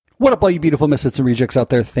What up, all you beautiful Misfits and Rejects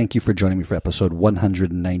out there? Thank you for joining me for episode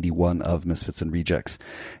 191 of Misfits and Rejects.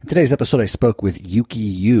 In today's episode, I spoke with Yuki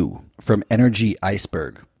Yu from Energy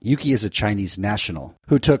Iceberg. Yuki is a Chinese national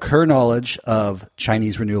who took her knowledge of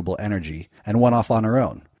Chinese renewable energy and went off on her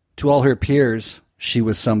own. To all her peers, she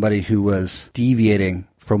was somebody who was deviating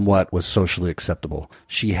from what was socially acceptable.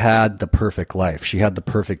 She had the perfect life. She had the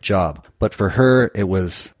perfect job. But for her, it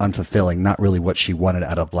was unfulfilling, not really what she wanted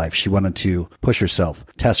out of life. She wanted to push herself,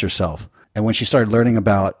 test herself. And when she started learning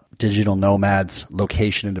about digital nomads,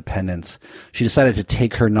 location independence, she decided to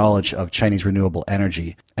take her knowledge of Chinese renewable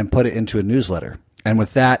energy and put it into a newsletter. And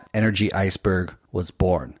with that, Energy Iceberg was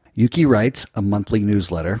born. Yuki writes a monthly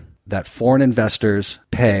newsletter that foreign investors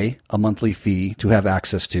pay a monthly fee to have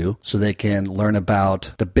access to so they can learn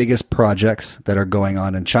about the biggest projects that are going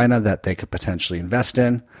on in China that they could potentially invest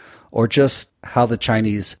in, or just how the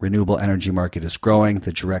Chinese renewable energy market is growing,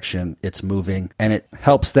 the direction it's moving, and it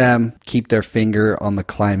helps them keep their finger on the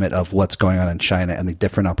climate of what's going on in China and the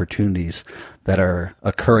different opportunities that are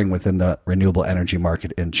occurring within the renewable energy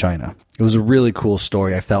market in China. It was a really cool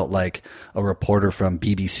story. I felt like a reporter from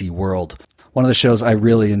BBC World. One of the shows I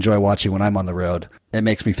really enjoy watching when I'm on the road. It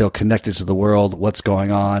makes me feel connected to the world, what's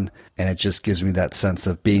going on, and it just gives me that sense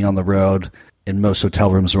of being on the road. In most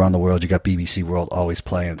hotel rooms around the world, you got BBC World always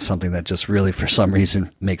playing. It's something that just really, for some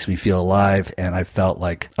reason, makes me feel alive, and I felt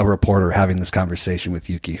like a reporter having this conversation with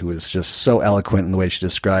Yuki, who was just so eloquent in the way she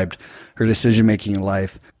described her decision-making in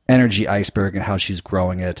life, Energy Iceberg, and how she's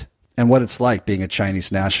growing it, and what it's like being a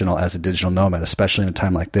Chinese national as a digital nomad, especially in a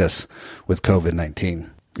time like this with COVID-19.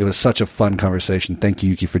 It was such a fun conversation. Thank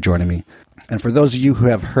you, Yuki, for joining me. And for those of you who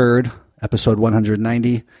have heard episode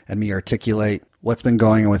 190 and me articulate what's been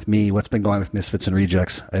going on with me, what's been going on with Misfits and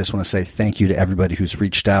Rejects, I just want to say thank you to everybody who's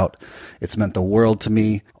reached out. It's meant the world to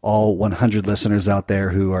me. All 100 listeners out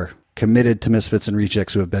there who are committed to Misfits and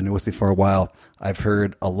Rejects, who have been with me for a while. I've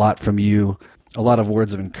heard a lot from you, a lot of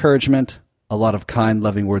words of encouragement, a lot of kind,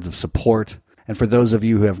 loving words of support. And for those of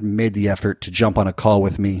you who have made the effort to jump on a call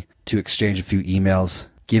with me, to exchange a few emails,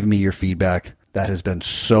 give me your feedback. That has been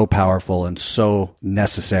so powerful and so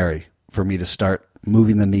necessary for me to start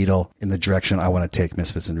moving the needle in the direction I want to take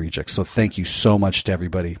Misfits and Rejects. So thank you so much to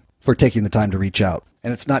everybody for taking the time to reach out.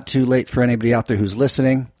 And it's not too late for anybody out there who's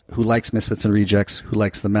listening, who likes Misfits and Rejects, who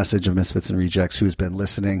likes the message of Misfits and Rejects, who's been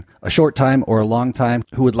listening a short time or a long time,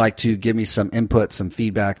 who would like to give me some input, some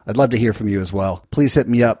feedback. I'd love to hear from you as well. Please hit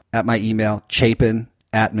me up at my email,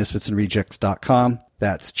 chapin@misfitsandrejects.com.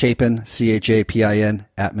 That's Chapin, CHAPIN,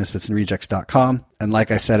 @misfitsandrejects.com. And like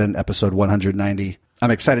I said in episode 190, I'm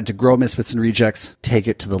excited to grow Misfits and Rejects, take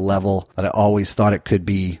it to the level that I always thought it could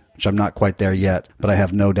be, which I'm not quite there yet, but I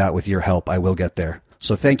have no doubt with your help, I will get there.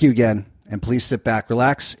 So thank you again, and please sit back,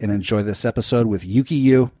 relax, and enjoy this episode with Yuki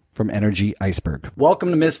Yu from Energy Iceberg. Welcome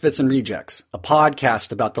to Misfits and Rejects, a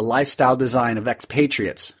podcast about the lifestyle design of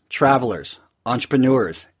expatriates, travelers,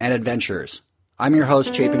 entrepreneurs, and adventurers. I'm your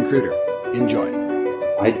host, Chapin Kruder. Enjoy.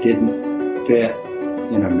 I didn't fit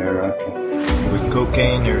in America. With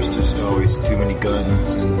cocaine, there's just always too many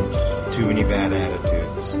guns and too many bad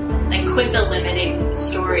attitudes. I quit the limiting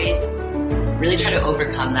stories. Really try to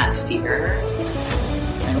overcome that fear.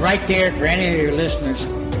 And right there, for any of your listeners,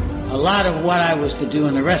 a lot of what I was to do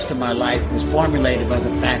in the rest of my life was formulated by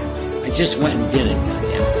the fact I just went and did it.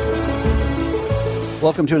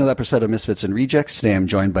 Welcome to another episode of Misfits and Rejects. Today I'm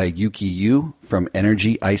joined by Yuki Yu from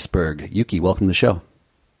Energy Iceberg. Yuki, welcome to the show.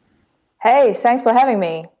 Hey, thanks for having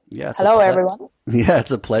me. Yeah, hello, everyone. Yeah,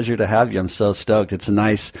 it's a pleasure to have you. I'm so stoked. It's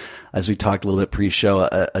nice, as we talked a little bit pre-show,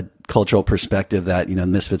 a cultural perspective that, you know,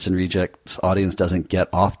 Misfits and Rejects audience doesn't get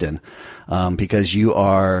often, because you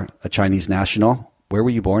are a Chinese national. Where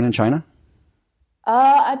were you born in China?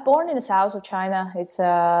 I born in the south of China. It's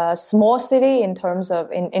a small city in terms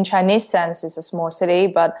of, in Chinese sense, it's a small city.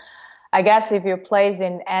 But I guess if you're placed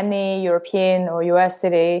in any European or US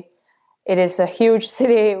city, it is a huge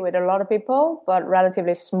city with a lot of people, but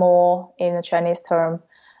relatively small in the Chinese term.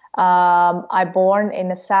 I born in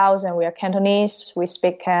the south, and we are Cantonese. We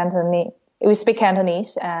speak Cantonese.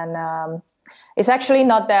 And it's actually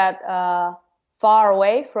not that far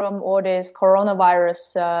away from all this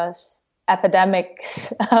coronavirus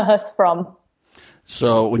epidemics from.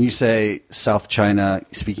 So when you say South China,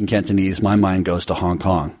 speaking Cantonese, my mind goes to Hong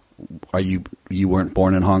Kong. You weren't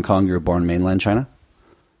born in Hong Kong? You were born in mainland China?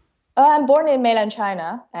 I'm born in mainland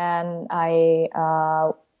China, and my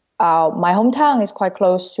hometown is quite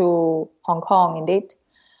close to Hong Kong, indeed,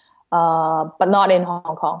 but not in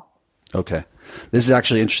Hong Kong. Okay. This is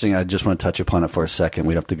actually interesting. I just want to touch upon it for a second.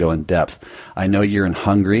 We'd have to go in depth. I know you're in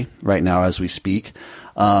Hungary right now as we speak.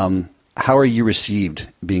 how are you received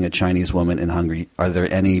being a Chinese woman in Hungary?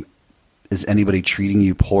 Is anybody treating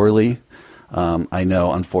you poorly? I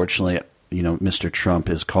know, unfortunately, Mr. Trump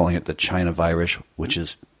is calling it the China virus, which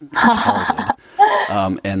is retarded.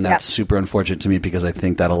 And that's super unfortunate to me because I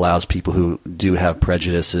think that allows people who do have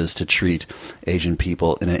prejudices to treat Asian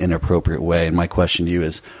people in an inappropriate way. And my question to you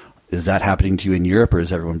is that happening to you in Europe, or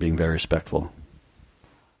is everyone being very respectful?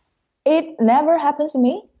 It never happens to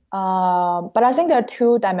me. But I think there are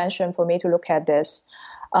two dimensions for me to look at this.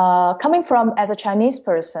 Coming from as a Chinese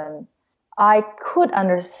person, I could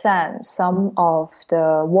understand some of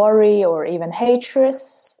the worry or even hatred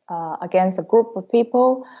against a group of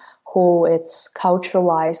people who it's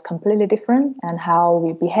culture-wise completely different and how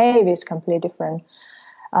we behave is completely different.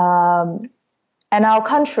 And our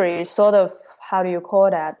country is sort of, how do you call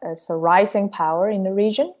that, as a rising power in the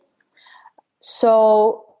region.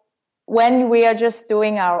 So when we are just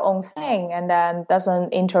doing our own thing and then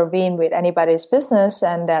doesn't intervene with anybody's business,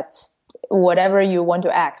 and that's whatever you want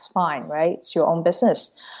to act, fine, right? It's your own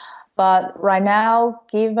business. But right now,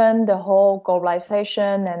 given the whole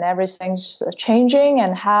globalization and everything's changing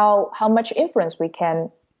and how much influence we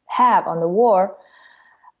can have on the war,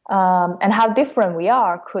 and how different we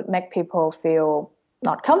are could make people feel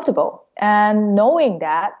not comfortable. And knowing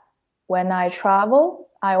that, when I travel,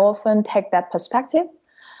 I often take that perspective.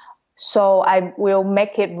 So I will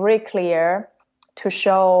make it very clear to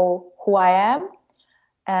show who I am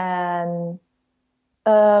and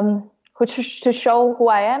to show who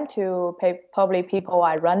I am to probably people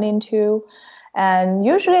I run into. And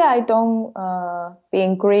usually I don't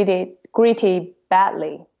being greeted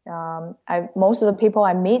badly. Most of the people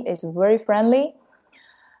I meet is very friendly.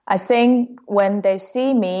 I think when they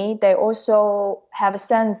see me, they also have a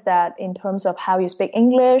sense that in terms of how you speak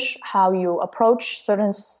English, how you approach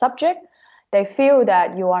certain subject, they feel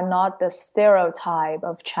that you are not the stereotype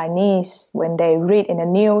of Chinese when they read in the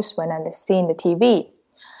news, when they see in the TV.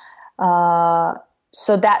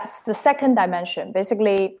 So that's the second dimension.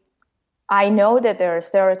 Basically, I know that there are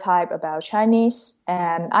stereotypes about Chinese,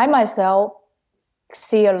 and I myself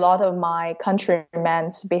see a lot of my countrymen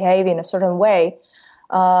behave in a certain way.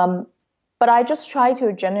 But I just try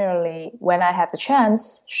to generally, when I have the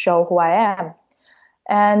chance, show who I am.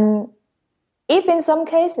 And if in some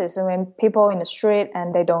cases, when people in the street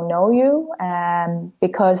and they don't know you, and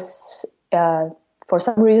because for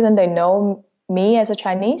some reason they know me as a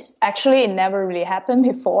Chinese, actually it never really happened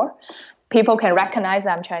before. People can recognize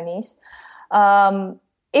I'm Chinese.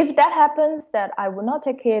 If that happens, that I would not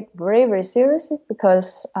take it very, very seriously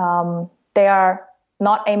because they are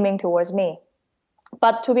not aiming towards me.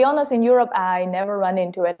 But to be honest, in Europe, I never run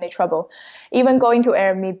into any trouble. Even going to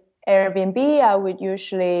Airbnb, I would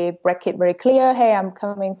usually break it very clear. Hey, I'm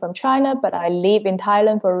coming from China, but I live in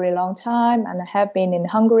Thailand for a really long time, and I have been in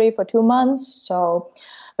Hungary for 2 months.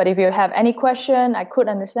 But if you have any question, I could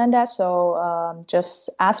understand that. So just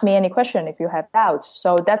ask me any question if you have doubts.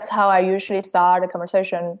 So that's how I usually start a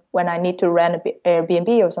conversation when I need to rent an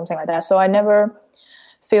Airbnb or something like that. So I never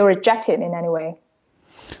feel rejected in any way.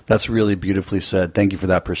 That's really beautifully said. Thank you for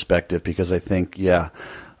that perspective, because I think,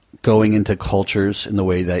 going into cultures in the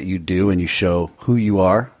way that you do and you show who you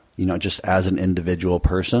are, just as an individual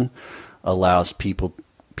person, allows people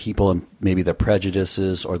and maybe their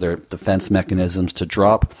prejudices or their defense mechanisms to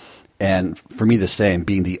drop. And for me, the same,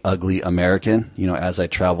 being the ugly American, as I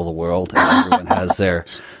travel the world and everyone has their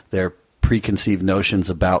preconceived notions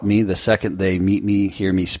about me. The second they meet me,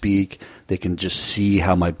 hear me speak, they can just see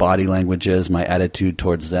how my body language is, my attitude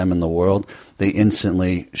towards them in the world. They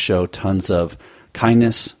instantly show tons of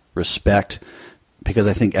kindness, respect, because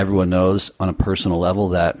I think everyone knows on a personal level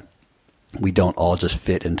that we don't all just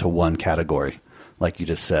fit into one category, like you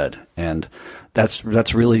just said. And that's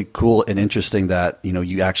really cool and interesting that,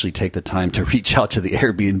 you actually take the time to reach out to the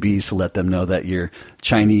Airbnbs to let them know that you're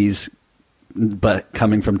Chinese, but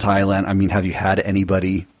coming from Thailand. I mean, have you had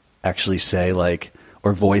anybody actually say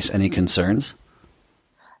or voice any concerns?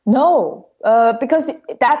 No, because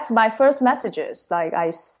that's my first messages. I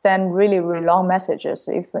send really, really long messages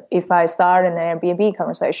if I start an Airbnb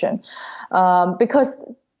conversation, because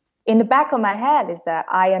in the back of my head is that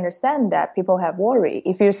I understand that people have worry.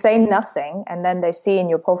 If you say nothing and then they see in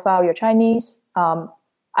your profile you're Chinese,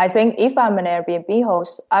 I think if I'm an Airbnb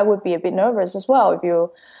host, I would be a bit nervous as well. If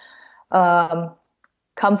you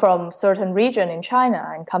come from certain region in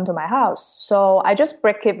China and come to my house. So I just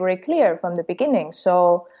break it very clear from the beginning.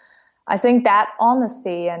 So I think that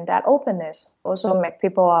honesty and that openness also make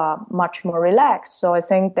people much more relaxed. So I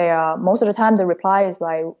think most of the time the reply is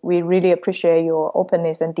we really appreciate your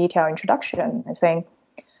openness and detailed introduction. I think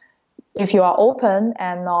if you are open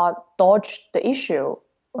and not dodge the issue,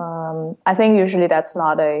 I think usually that's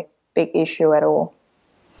not a big issue at all.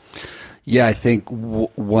 Yeah, I think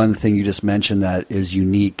one thing you just mentioned that is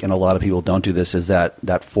unique, and a lot of people don't do this, is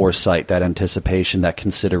that foresight, that anticipation, that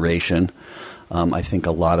consideration. I think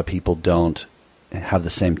a lot of people don't have the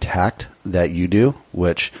same tact that you do,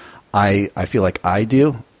 which I feel like I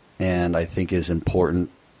do, and I think is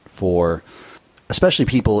important for especially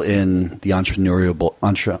people in the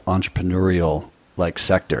entrepreneurial like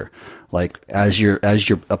sector. Like as you're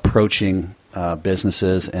approaching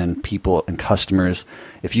businesses and people and customers,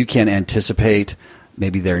 if you can anticipate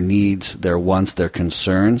maybe their needs, their wants, their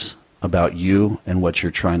concerns about you and what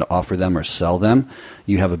you're trying to offer them or sell them,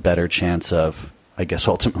 you have a better chance of, I guess,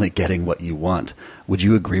 ultimately getting what you want. Would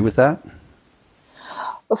you agree with that?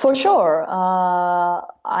 For sure.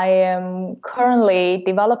 I am currently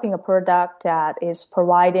developing a product that is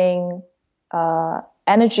providing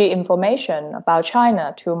energy information about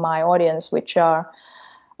China to my audience, which are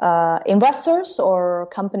investors or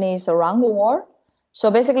companies around the world. So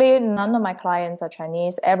basically, none of my clients are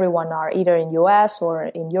Chinese. Everyone are either in US or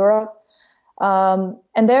in Europe. And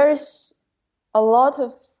there is a lot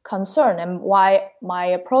of concern, and why my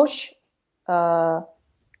approach to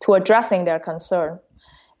addressing their concern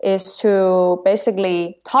is to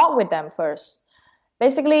basically talk with them first.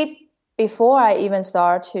 Basically, before I even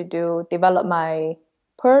start to develop my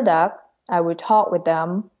product, I will talk with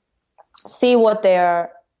them, see what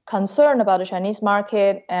they're concerned about the Chinese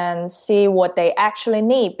market, and see what they actually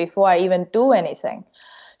need before I even do anything.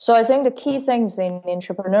 So I think the key things in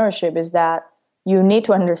entrepreneurship is that you need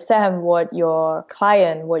to understand what your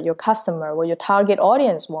client, what your customer, what your target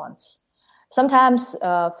audience wants. Sometimes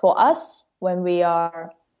for us, when we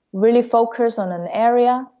are really focused on an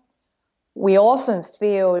area, we often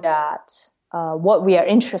feel that what we are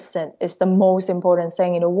interested in is the most important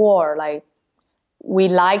thing in the world. Like we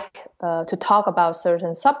like to talk about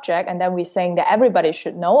certain subject, and then we think that everybody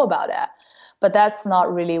should know about it. But that's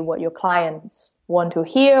not really what your clients want to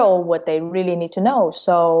hear or what they really need to know.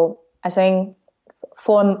 So I think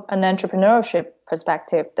from an entrepreneurship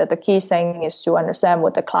perspective, that the key thing is to understand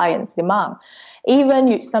what the clients demand.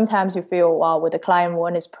 Even sometimes you feel, wow, what the client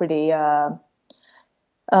want is pretty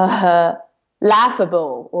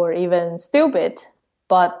laughable or even stupid,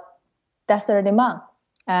 but that's their demand.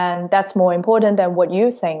 And that's more important than what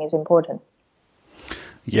you think is important.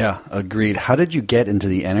 Yeah, agreed. How did you get into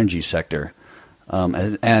the energy sector?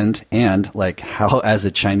 And like how, as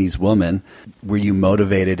a Chinese woman, were you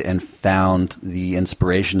motivated and found the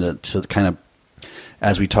inspiration to kind of,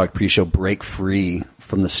 as we talked pre-show, break free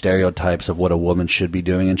from the stereotypes of what a woman should be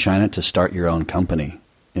doing in China to start your own company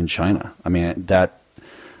in China? I mean,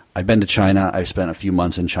 I've been to China. I've spent a few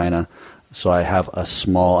months in China, so I have a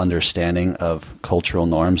small understanding of cultural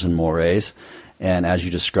norms and mores. And as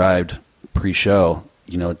you described pre-show,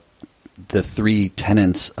 the three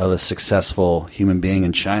tenets of a successful human being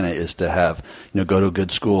in China is to have, go to a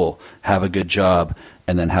good school, have a good job,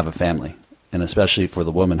 and then have a family. And especially for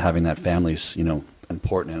the woman, having that family is,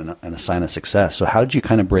 important and a sign of success. So how did you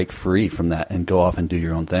kind of break free from that and go off and do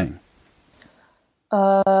your own thing?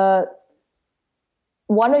 One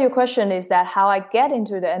of your questions is that how I get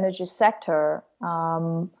into the energy sector.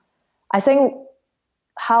 I think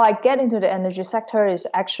how I get into the energy sector is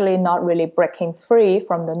actually not really breaking free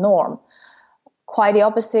from the norm. Quite the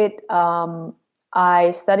opposite.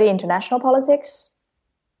 I study international politics.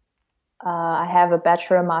 I have a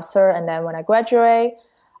bachelor, master, and then when I graduate,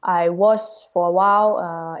 I was for a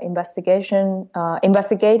while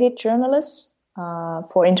investigative journalist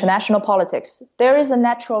for international politics. There is a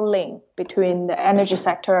natural link between the energy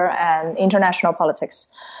sector and international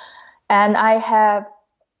politics. And as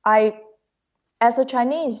a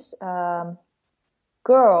Chinese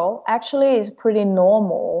girl, actually is pretty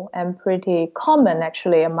normal and pretty common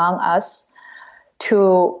actually among us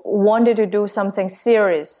to wanted to do something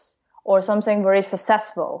serious or something very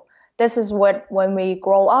successful. This is what, when we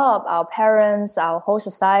grow up, our parents, our whole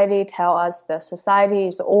society tell us that society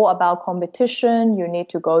is all about competition. You need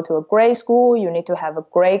to go to a great school. You need to have a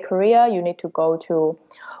great career. You need to go to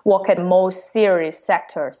work at most serious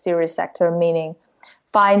sector meaning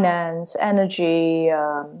finance, energy,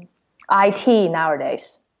 IT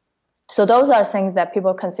nowadays. So those are things that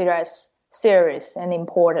people consider as serious and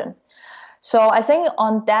important. So I think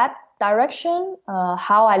on that direction,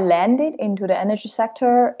 how I landed into the energy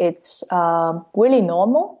sector, it's really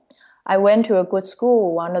normal. I went to a good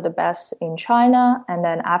school, one of the best in China. And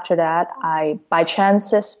then after that, by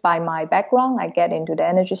my background, I get into the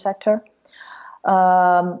energy sector.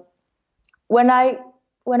 When I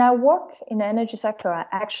work in the energy sector, I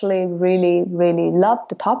actually really, really love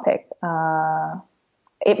the topic.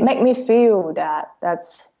 it made me feel that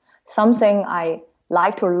that's something I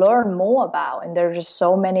like to learn more about. And there's just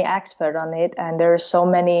so many experts on it, and there's so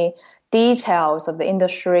many details of the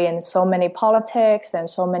industry and so many politics and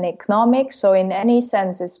so many economics. So in any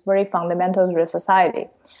sense, it's very fundamental to the society.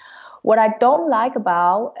 What I don't like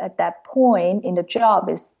about at that point in the job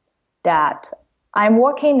is that I'm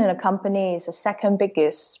working in a company, it's the second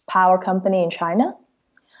biggest power company in China.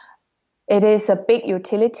 It is a big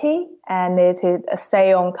utility and it is a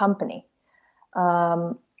state-owned company.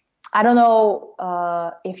 I don't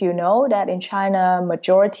know if you know that in China,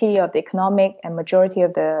 majority of the economic and majority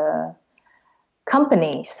of the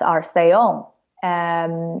companies are state-owned.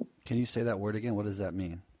 Can you say that word again? What does that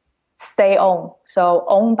mean? State-owned, so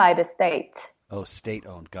owned by the state. Oh,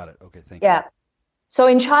 state-owned. Got it. Okay, thank you. Yeah. So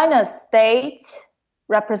in China, state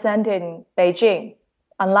represented in Beijing.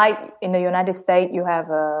 Unlike in the United States, you have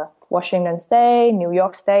Washington State, New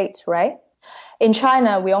York State, right? In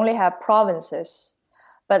China, we only have provinces,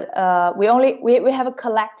 but we have a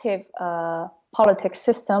collective politics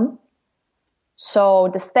system. So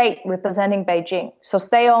the state representing Beijing. So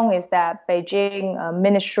state-owned is that Beijing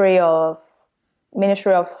Ministry of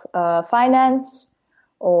Finance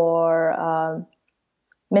or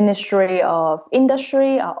Ministry of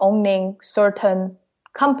Industry are owning certain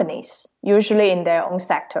companies, usually in their own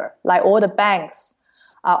sector. Like all the banks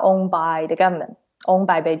are owned by the government, owned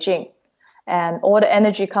by Beijing. And all the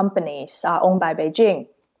energy companies are owned by Beijing.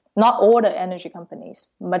 Not all the energy companies,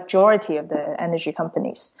 majority of the energy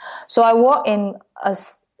companies. So I work in a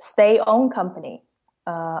state-owned company,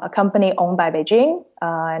 a company owned by Beijing,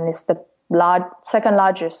 and it's the second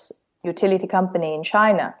largest utility company in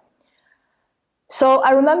China. So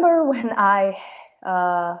I remember when I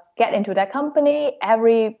get into that company,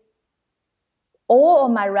 all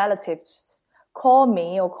of my relatives call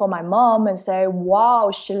me or call my mom and say,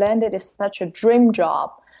 wow, she landed is such a dream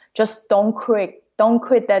job. Just don't quit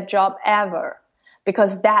that job ever,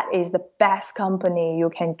 because that is the best company you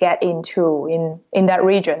can get into in that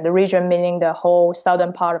region, the region meaning the whole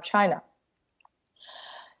southern part of China.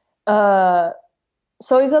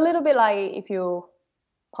 So it's a little bit like if you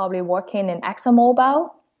probably working in ExxonMobil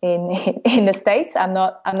in the States. I'm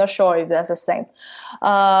not sure if that's the same.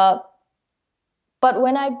 But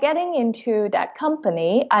when I getting into that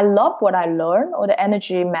company, I love what I learned, or the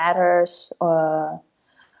energy matters,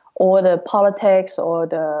 or the politics, or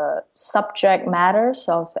the subject matters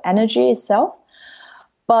of energy itself.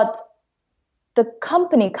 But the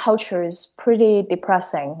company culture is pretty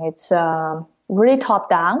depressing. It's really top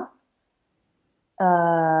down.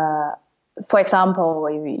 For example,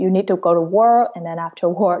 you need to go to work, and then after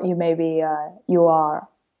work, you are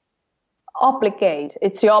obligated.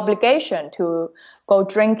 It's your obligation to go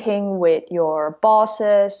drinking with your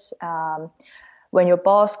bosses. When your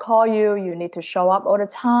boss call you, you need to show up all the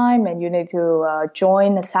time, and you need to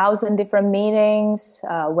join 1,000 different meetings,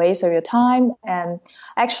 waste of your time. And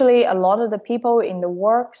actually, a lot of the people in the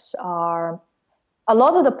works a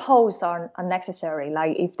lot of the posts are unnecessary.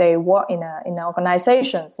 Like if they work in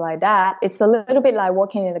organizations like that, it's a little bit like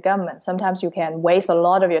working in the government. Sometimes you can waste a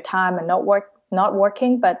lot of your time and not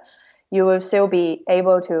working, but you will still be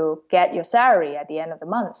able to get your salary at the end of the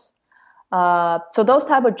month. So those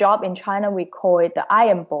type of job in China, we call it the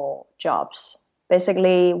iron ball jobs.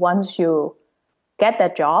 Basically, once you get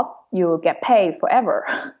that job, you get paid forever,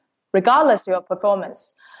 regardless of your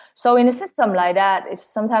performance. So in a system like that, it's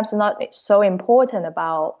sometimes not so important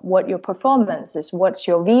about what your performance is, what's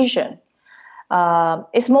your vision.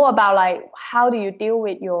 It's more about like, how do you deal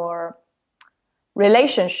with your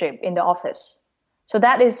relationship in the office? So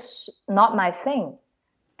that is not my thing.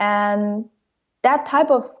 And that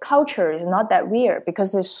type of culture is not that weird,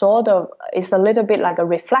 because it's a little bit like a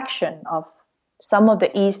reflection of some of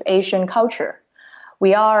the East Asian culture.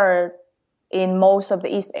 We are, in most of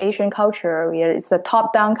the East Asian culture, it's a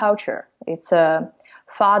top-down culture. It's a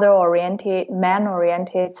father-oriented,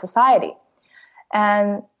 man-oriented society.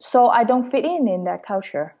 And so I don't fit in that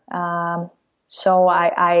culture. So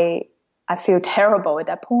I feel terrible at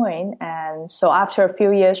that point. And so after a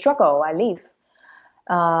few years struggle, I leave.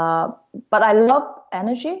 But I love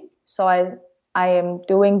energy. So I am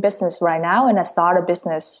doing business right now, and I started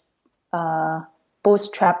business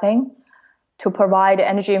bootstrapping to provide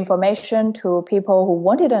energy information to people who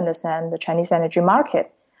wanted to understand the Chinese energy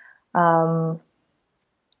market. So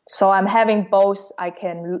I'm having both. I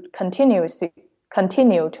can continue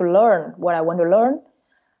to learn what I want to learn,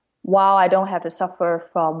 while I don't have to suffer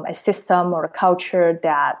from a system or a culture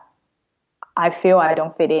that I feel I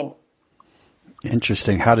don't fit in.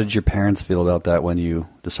 Interesting. How did your parents feel about that when you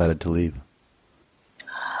decided to leave?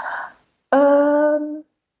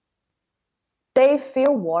 they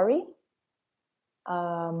feel worried.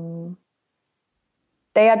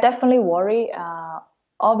 They are definitely worried.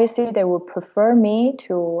 Obviously, they would prefer me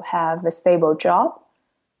to have a stable job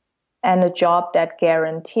and a job that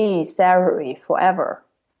guarantees salary forever.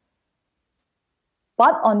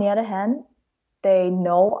 But on the other hand, they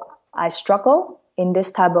know I struggle in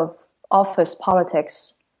this type of office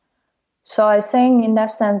politics. So I think in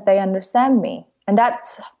that sense, they understand me. And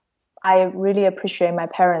I really appreciate my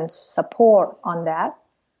parents' support on that.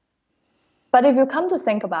 But if you come to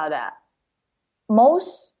think about that,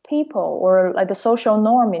 most people, or like the social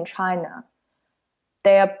norm in China,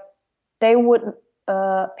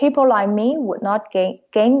 people like me would not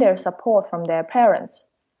gain their support from their parents.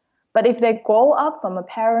 But if they grow up from a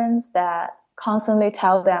parents that constantly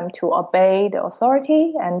tell them to obey the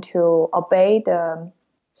authority and to obey the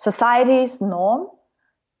society's norm,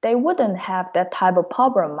 they wouldn't have that type of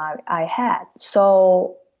problem I had.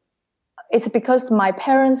 So it's because my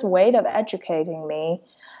parents' way of educating me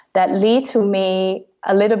that lead to me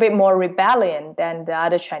a little bit more rebellion than the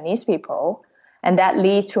other Chinese people. And that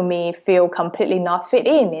leads to me feel completely not fit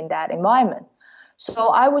in that environment. So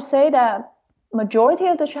I would say that majority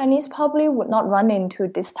of the Chinese public would not run into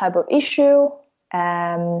this type of issue.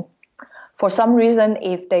 And for some reason,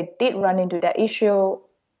 if they did run into that issue,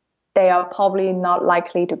 they are probably not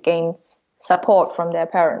likely to gain support from their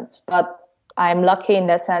parents. But I'm lucky in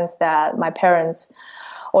the sense that my parents,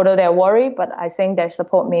 although they're worried, but I think they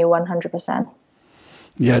support me 100%.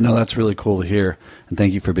 Yeah, no, that's really cool to hear. And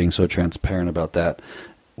thank you for being so transparent about that.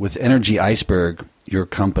 With Energy Iceberg, your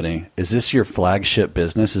company, is this your flagship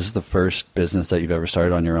business? Is this the first business that you've ever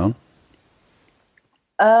started on your own?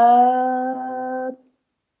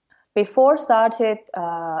 Before started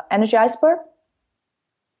Energy Iceberg,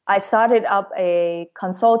 I started up a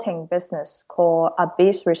consulting business called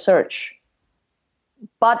Abyss Research.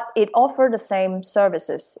 But it offered the same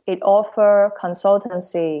services. It offered consulting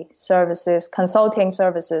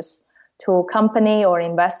services to company or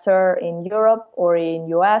investor in Europe or in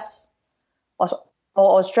US or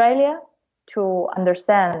Australia to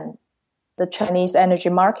understand the Chinese energy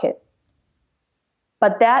market.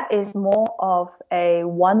 But that is more of a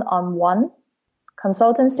one-on-one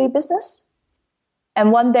consultancy business.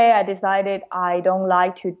 And one day I decided I don't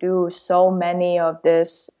like to do so many of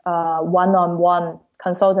this one-on-one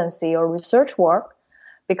consultancy or research work,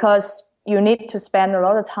 because you need to spend a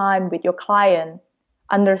lot of time with your client,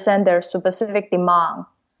 understand their specific demand,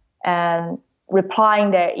 and replying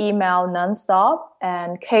their email nonstop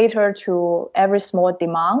and cater to every small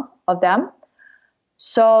demand of them.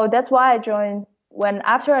 So that's why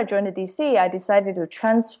after I joined the DC, I decided to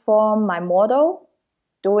transform my model,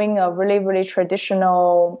 doing a really, really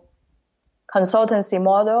traditional consultancy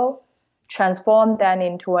model, transform that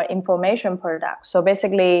into an information product. So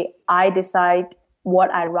basically, I decide what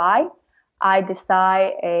I write. I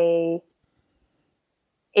decide a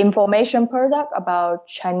information product about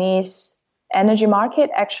Chinese energy market.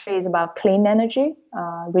 Actually, it's about clean energy,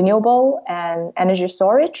 renewable, and energy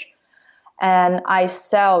storage. And I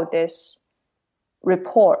sell this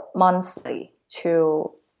report monthly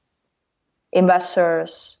to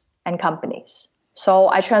investors and companies. So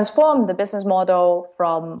I transformed the business model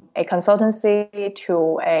from a consultancy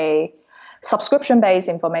to a subscription-based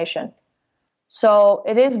information. So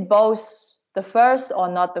it is both the first or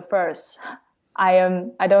not the first. I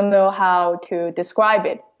don't know how to describe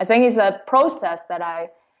it. I think it's a process that I'm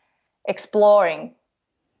exploring.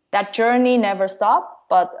 That journey never stopped,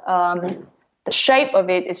 but the shape of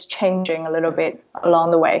it is changing a little bit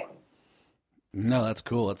along the way. No, that's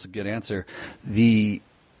cool. That's a good answer. The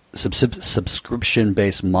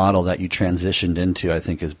subscription-based model that you transitioned into, I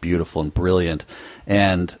think, is beautiful and brilliant.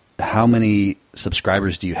 And how many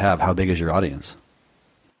subscribers do you have? How big is your audience?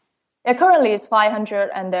 Yeah, currently it's 500,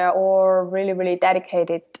 and they're all really, really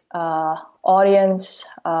dedicated audience.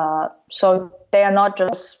 So they are not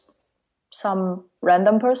just some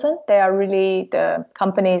random person. They are really the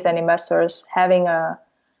companies and investors having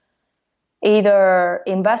either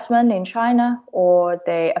investment in China or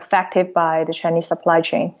they affected by the Chinese supply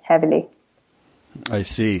chain heavily. I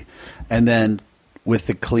see. And then with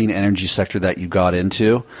the clean energy sector that you got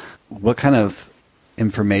into, what kind of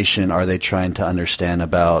information are they trying to understand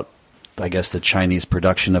about, I guess, the Chinese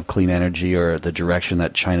production of clean energy or the direction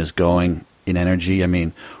that China's going in energy? I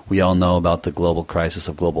mean, we all know about the global crisis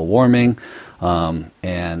of global warming,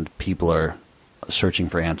 and people are searching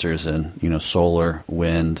for answers in, solar,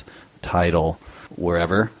 wind, tidal,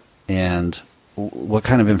 wherever. And what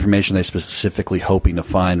kind of information are they specifically hoping to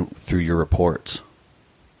find through your reports?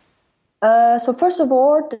 So first of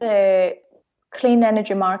all, the clean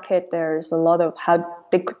energy market, there's a lot of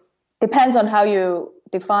depends on how you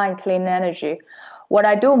define clean energy. What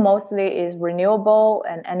I do mostly is renewable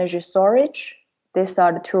and energy storage. These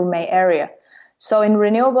are the two main areas. So in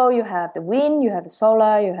renewable, you have the wind, you have the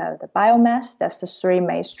solar, you have the biomass. That's the three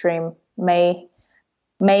mainstream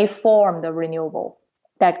may form the renewable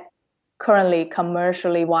that currently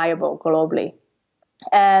commercially viable globally.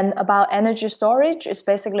 And about energy storage, it's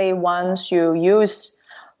basically once you use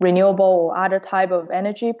renewable or other type of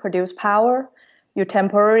energy, produce power, you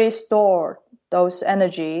temporarily store those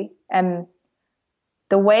energy, and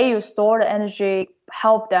the way you store the energy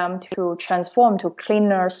help them to transform to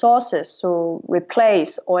cleaner sources to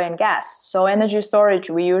replace oil and gas. So energy storage,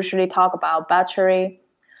 we usually talk about battery,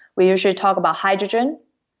 we usually talk about hydrogen,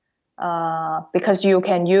 because you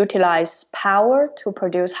can utilize power to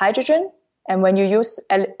produce hydrogen. And when you use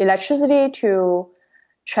electricity to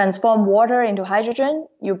transform water into hydrogen,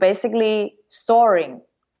 you're basically storing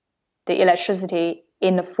the electricity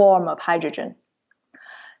in the form of hydrogen.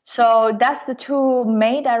 So that's the two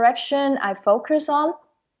main direction I focus on.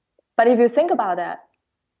 But if you think about that,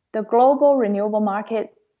 the global renewable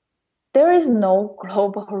market, there is no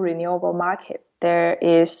global renewable market. There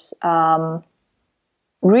is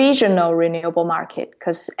regional renewable market,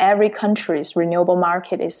 because every country's renewable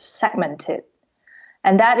market is segmented.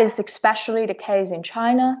 And that is especially the case in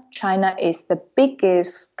China. China is the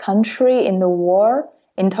biggest country in the world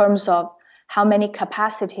in terms of how many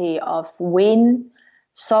capacity of wind,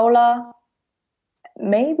 solar,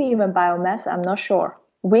 maybe even biomass, I'm not sure.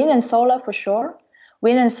 Wind and solar for sure.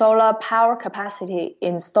 Wind and solar power capacity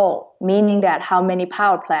installed, meaning that how many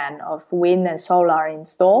power plant of wind and solar are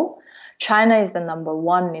installed. China is the number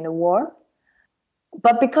one in the world.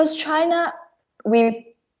 But because China,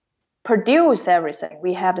 we produce everything.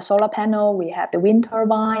 We have the solar panel, we have the wind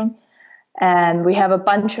turbine, and we have a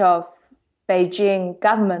bunch of Beijing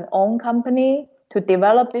government-owned company to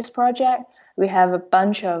develop this project. We have a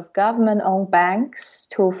bunch of government-owned banks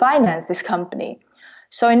to finance this company.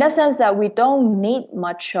 So in that sense that we don't need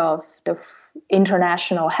much of the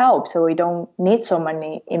international help. So we don't need so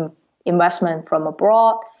many investment from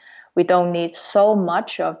abroad. We don't need so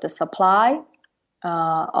much of the supply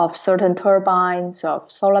of certain turbines,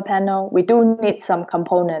 of solar panel. We do need some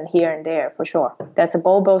component here and there for sure. That's a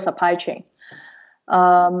global supply chain.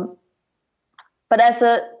 But as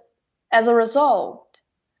a result,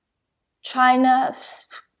 China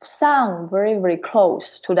sound very, very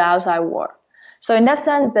close to the outside world. So in that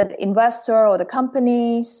sense, that investor or the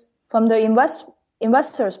companies, from the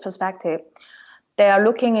investors' perspective, they are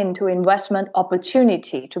looking into investment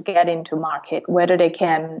opportunity to get into market, whether they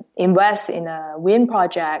can invest in a wind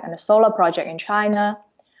project and a solar project in China,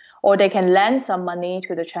 or they can lend some money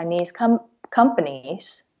to the Chinese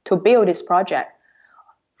companies to build this project.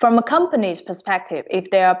 From a company's perspective, if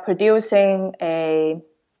they are producing a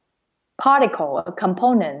particle, a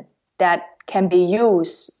component that can be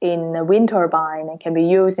used in a wind turbine and can be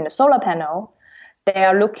used in a solar panel, they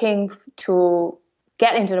are looking to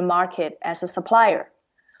get into the market as a supplier.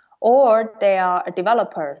 Or they are a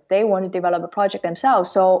developer. They want to develop a project themselves.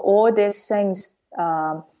 So all these things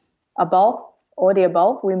above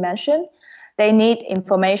we mentioned, they need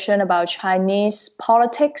information about Chinese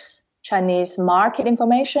politics, Chinese market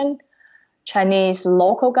information, Chinese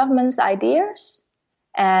local government's ideas,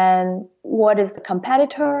 and what is the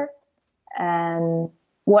competitor, and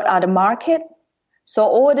what are the market. So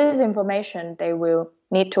all this information they will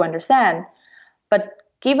need to understand. But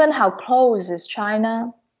given how close is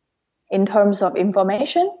China in terms of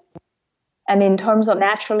information, and in terms of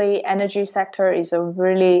naturally, energy sector is a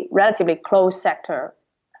really relatively closed sector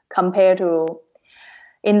compared to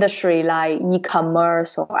industry like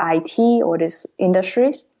e-commerce or IT or these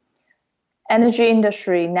industries. Energy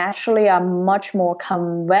industry naturally are much more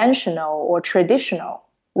conventional or traditional.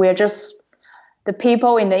 We're just, the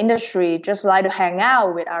people in the industry just like to hang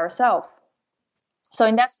out with ourselves. So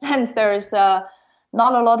in that sense, there is not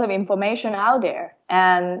a lot of information out there.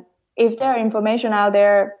 And if there are information out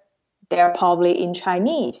there, they're probably in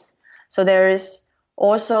Chinese. So there is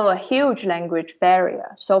also a huge language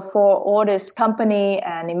barrier. So for all this company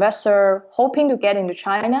and investor hoping to get into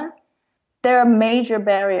China, there are major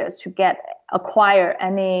barriers to acquire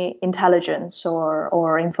any intelligence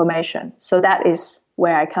or information. So that is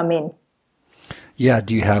where I come in. Yeah.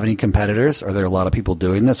 Do you have any competitors? Are there a lot of people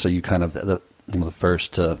doing this? Or are you kind of the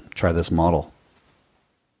first to try this model?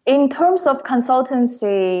 In terms of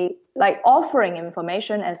consultancy, like offering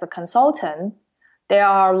information as a consultant, there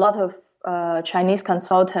are a lot of Chinese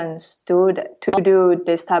consultants to do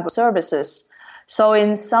this type of services. So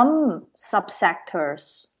in some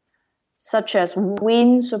subsectors, such as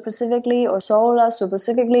wind specifically or solar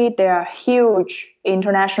specifically, there are huge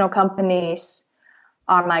international companies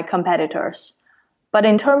are my competitors. But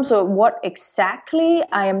in terms of what exactly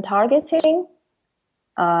I am targeting,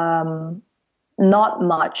 not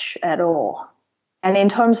much at all. And in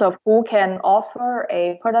terms of who can offer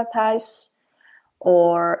a productized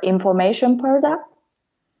or information product,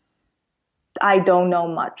 I don't know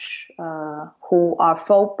much who are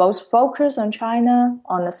both focused on China,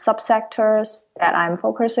 on the subsectors that I'm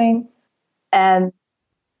focusing, and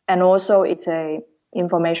also it's a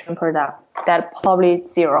information product that probably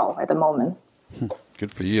zero at the moment.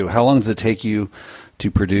 Good for you. How long does it take you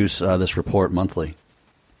to produce this report monthly?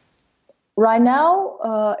 Right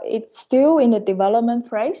now, it's still in the development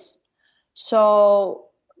phase. So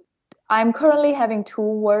I'm currently having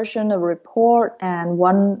two versions of report, and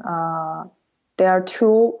there are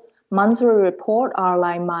two monthly report are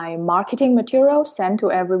like my marketing material sent to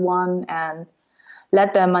everyone and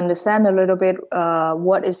let them understand a little bit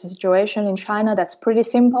what is the situation in China. That's pretty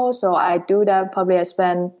simple. So I do that. Probably I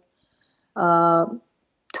spend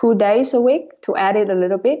 2 days a week to edit a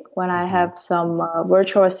little bit when I have some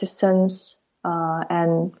virtual assistants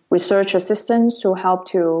and research assistants to help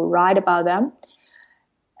to write about them.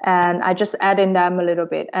 And I just add in them a little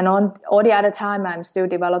bit. And on all the other time, I'm still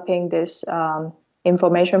developing this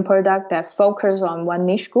information product that focus on one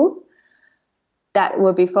niche group that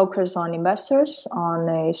will be focused on investors on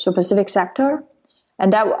a specific sector.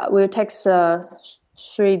 And that will take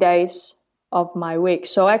 3 days of my week.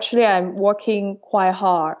 So actually, I'm working quite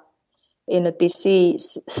hard in the DC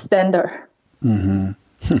standard. Mm-hmm.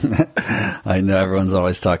 I know everyone's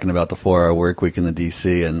always talking about the 4-hour work week in the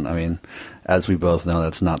DC. And I mean, as we both know,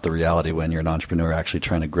 that's not the reality when you're an entrepreneur actually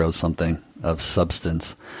trying to grow something of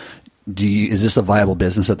substance. Is this a viable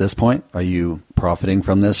business at this point? Are you profiting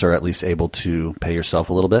from this or at least able to pay yourself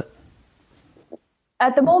a little bit?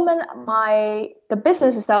 At the moment, the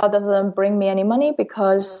business itself doesn't bring me any money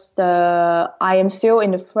because I am still in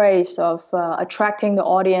the phase of attracting the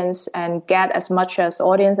audience and get as much as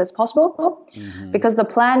audience as possible. Mm-hmm. Because the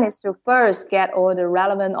plan is to first get all the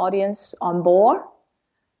relevant audience on board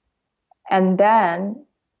and then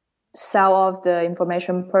sell off the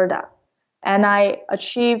information product. And I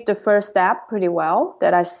achieved the first step pretty well,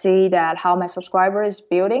 that I see that how my subscriber is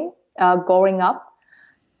building, going up.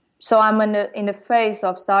 So I'm in the phase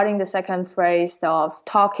of starting the second phase of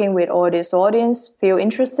talking with all this audience, feel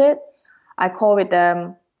interested. I call with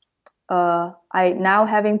them. I now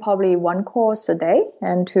having probably 1 course a day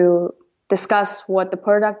and to discuss what the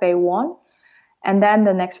product they want. And then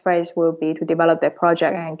the next phase will be to develop their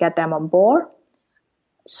project and get them on board.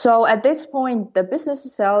 So at this point, the business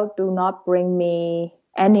itself do not bring me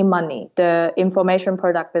any money, the information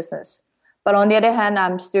product business. But on the other hand,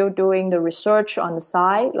 I'm still doing the research on the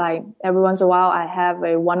side. Like every once in a while, I have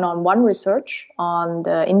a one-on-one research on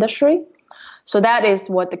the industry. So that is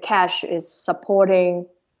what the cash is supporting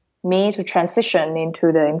me to transition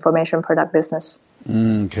into the information product business.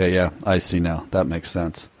 Okay, yeah, I see now. That makes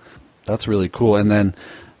sense. That's really cool. And then,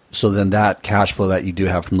 so then that cash flow that you do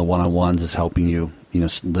have from the one-on-ones is helping you,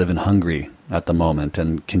 live in Hungary at the moment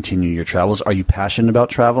and continue your travels. Are you passionate about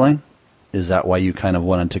traveling? Is that why you kind of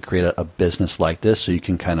wanted to create a business like this so you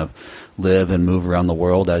can kind of live and move around the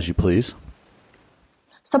world as you please?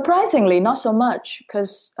 Surprisingly, not so much,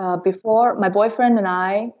 because before my boyfriend and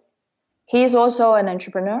I, he's also an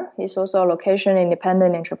entrepreneur. He's also a location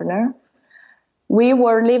independent entrepreneur. We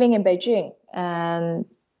were living in Beijing, and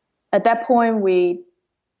at that point we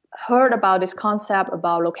heard about this concept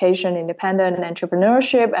about location independent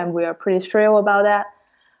entrepreneurship, and we are pretty thrilled about that.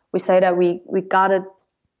 We say that we gotta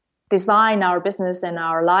design our business and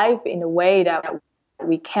our life in a way that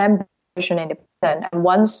we can be location independent. And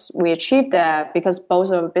once we achieve that, because both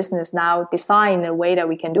of our business now design in a way that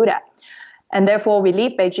we can do that. And therefore we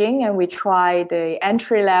leave Beijing and we try the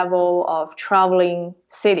entry level of traveling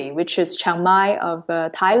city, which is Chiang Mai of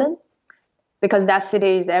Thailand. Because that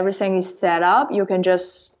city is everything is set up. You can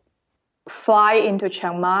just fly into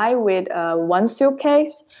Chiang Mai with one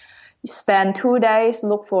suitcase. You spend 2 days,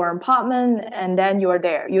 look for an apartment, and then you are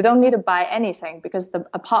there. You don't need to buy anything because the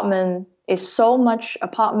apartment is so much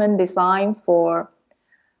apartment designed for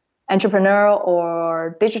entrepreneur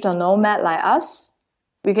or digital nomad like us.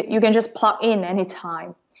 You can just plug in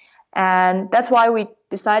anytime. And that's why we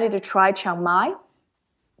decided to try Chiang Mai.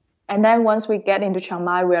 And then once we get into Chiang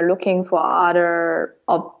Mai, we are looking for other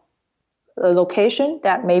location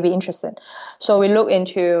that may be interested. So we look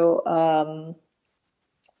into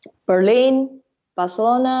Berlin,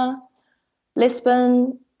 Barcelona,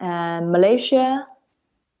 Lisbon, and Malaysia.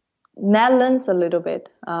 Netherlands a little bit,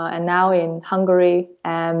 and now in Hungary,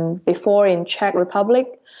 and before in Czech Republic.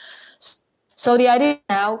 So the idea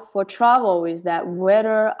now for travel is that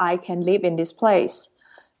whether I can live in this place.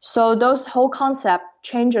 So those whole concept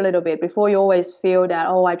change a little bit. Before you always feel that,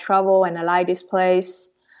 oh, I travel and I like this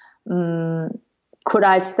place. Could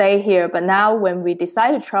I stay here? But now when we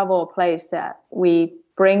decide to travel a place, that we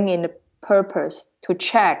bring in the purpose to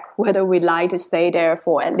check whether we like to stay there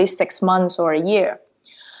for at least 6 months or a year.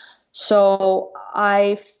 So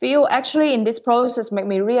I feel actually in this process make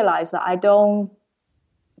me realize that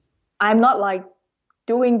I'm not like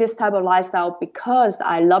doing this type of lifestyle because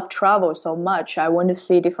I love travel so much. I want to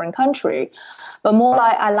see different country, but more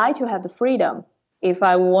like I like to have the freedom. If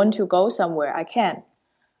I want to go somewhere, I can.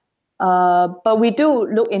 But we do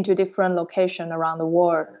look into different locations around the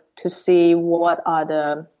world to see what are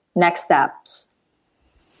the next steps.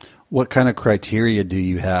 What kind of criteria do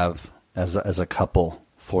you have as a couple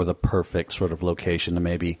for the perfect sort of location to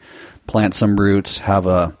maybe plant some roots, have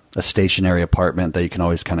a stationary apartment that you can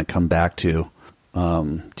always kind of come back to?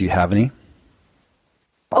 Do you have any?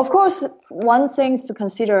 Of course, one thing to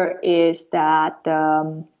consider is that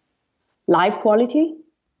life quality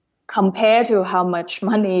compared to how much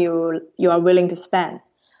money you are willing to spend.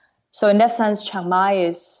 So in that sense, Chiang Mai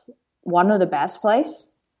is one of the best places.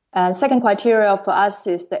 And second criteria for us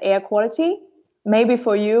is the air quality. Maybe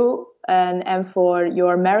for you and for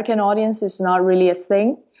your American audience, it's not really a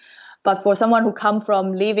thing. But for someone who come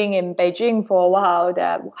from living in Beijing for a while,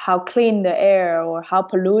 that how clean the air or how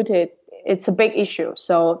polluted, it's a big issue.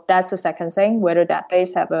 So that's the second thing, whether that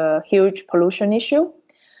place have a huge pollution issue.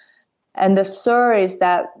 And the third is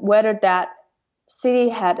that whether that city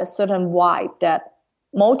had a certain vibe that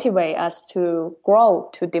motivate us to grow,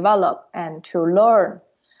 to develop, and to learn.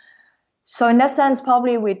 So in that sense,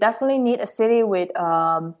 probably we definitely need a city with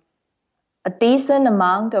a decent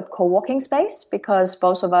amount of co-working space, because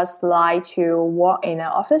both of us like to work in an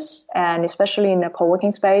office, and especially in a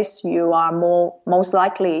co-working space, you are most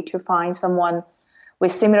likely to find someone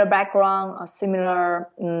with similar background or similar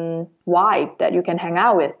vibe that you can hang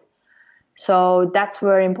out with. So that's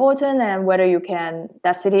very important, and whether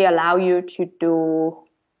that city allow you to do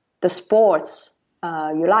the sports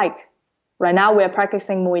you like. Right now we are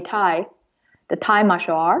practicing Muay Thai, the Thai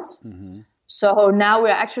martial arts. Mm-hmm. So now we're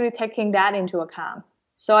actually taking that into account.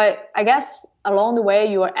 So I guess along the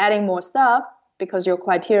way, you are adding more stuff because your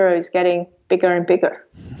criteria is getting bigger and bigger.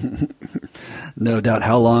 No doubt.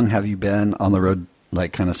 How long have you been on the road,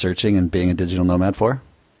 like kind of searching and being a digital nomad for?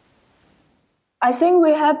 I think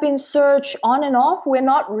we have been search on and off. We're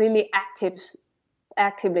not really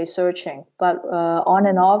actively searching, but on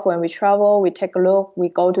and off when we travel, we take a look, we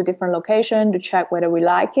go to different locations to check whether we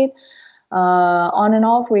like it. On and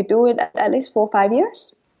off, we do it at least 4 or 5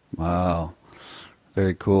 years. Wow.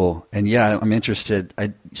 Very cool. And yeah, I'm interested.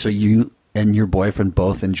 So you and your boyfriend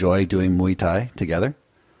both enjoy doing Muay Thai together?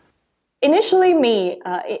 Initially,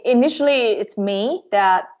 it's me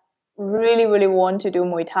that really, really want to do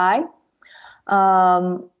Muay Thai.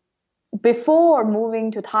 Before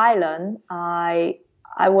moving to Thailand, I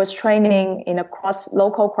was training in a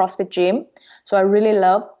local CrossFit gym. So I really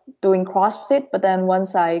love doing CrossFit. But then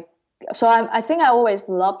I think I always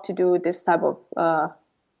love to do this type of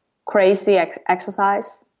crazy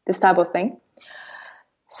exercise, this type of thing.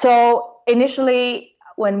 So initially,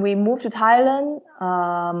 when we moved to Thailand,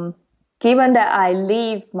 given that I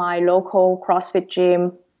leave my local CrossFit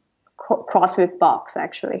gym, CrossFit box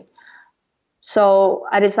actually, so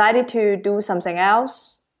I decided to do something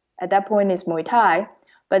else. At that point, it's Muay Thai.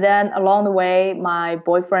 But then along the way, my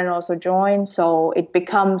boyfriend also joined, so it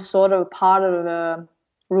becomes sort of part of the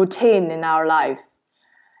routine in our life.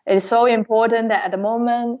 It's so important that at the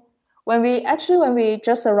moment, when we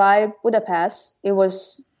just arrived Budapest, it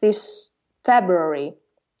was this February.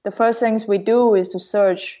 The first things we do is to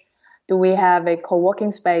search, do we have a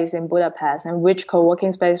co-working space in Budapest and which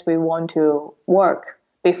co-working space we want to work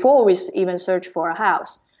before we even search for a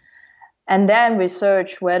house. And then we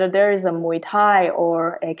search whether there is a Muay Thai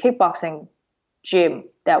or a kickboxing gym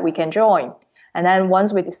that we can join. And then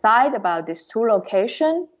once we decide about these two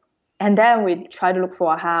locations, and then we try to look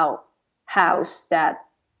for a house that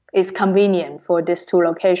is convenient for these two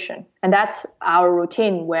locations. And that's our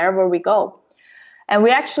routine wherever we go. And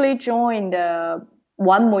we actually joined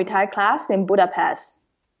one Muay Thai class in Budapest.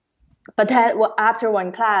 But then after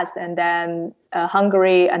one class, and then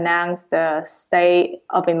Hungary announced the state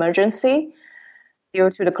of emergency due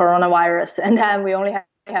to the coronavirus. And then we only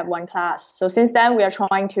have one class. So since then, we are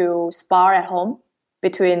trying to spar at home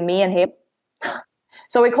between me and him.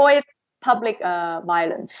 So we call it public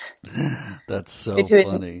violence. That's so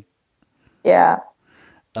funny. Yeah.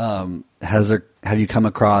 Have you come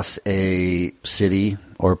across a city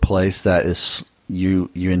or place that is you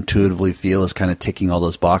intuitively feel is kind of ticking all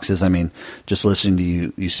those boxes? I mean, just listening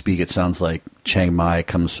to you speak, it sounds like Chiang Mai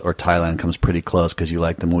or Thailand comes pretty close because you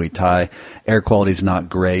like the Muay Thai. Air quality is not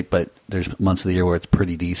great, but there's months of the year where it's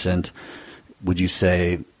pretty decent. Would you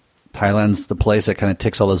say Thailand's the place that kind of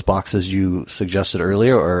ticks all those boxes you suggested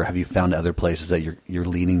earlier, or have you found other places that you're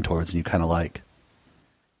leaning towards and you kind of like?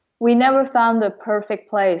 We never found the perfect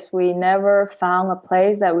place. We never found a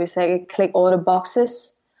place that we say click all the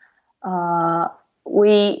boxes. Along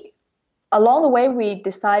the way, we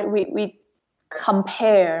decide, we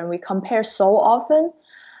compare, and we compare so often.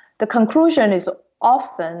 The conclusion is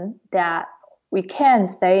often that we can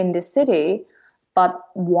stay in this city, but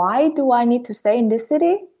why do I need to stay in this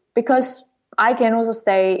city? Because I can also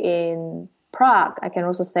stay in Prague, I can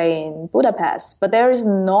also stay in Budapest, but there is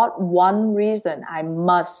not one reason I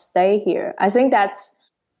must stay here. I think that's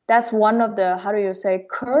one of the, how do you say,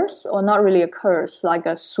 curse, or not really a curse, like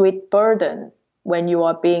a sweet burden when you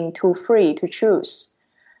are being too free to choose.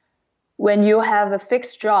 When you have a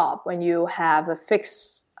fixed job, when you have a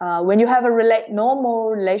normal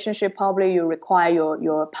relationship, probably you require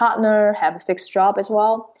your partner have a fixed job as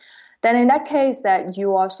well. Then in that case that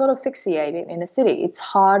you are sort of fixated in the city, it's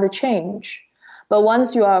hard to change. But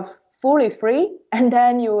once you are fully free, and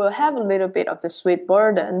then you will have a little bit of the sweet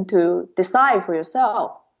burden to decide for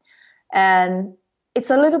yourself. And it's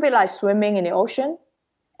a little bit like swimming in the ocean.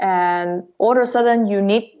 And all of a sudden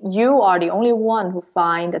you are the only one who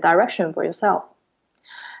find the direction for yourself.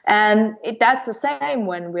 And that's the same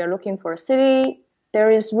when we are looking for a city. There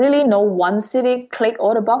is really no one city click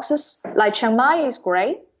all the boxes. Like Chiang Mai is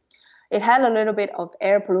great. It had a little bit of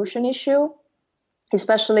air pollution issue,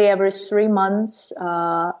 especially every 3 months,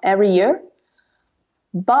 every year.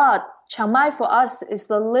 But Chiang Mai for us is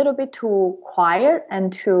a little bit too quiet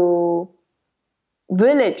and too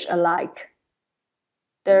village-alike.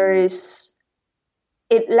 It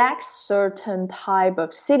lacks certain type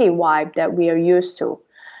of city vibe that we are used to.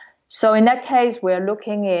 So in that case, we're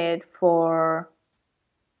looking at for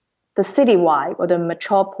the city vibe or the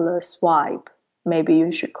metropolis vibe. Maybe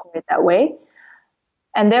you should call it that way.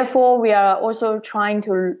 And therefore, we are also trying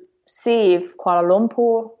to see if Kuala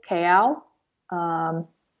Lumpur, KL,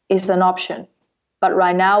 is an option. But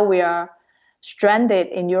right now, we are stranded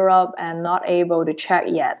in Europe and not able to check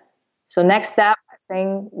yet. So next step, I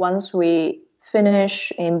think, once we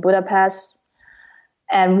finish in Budapest,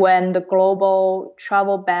 and when the global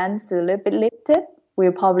travel bans is a little bit lifted,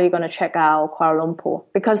 we're probably going to check out Kuala Lumpur.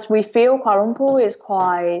 Because we feel Kuala Lumpur is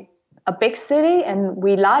quite a big city, and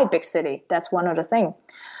we like big city. That's one of the things.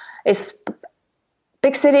 It's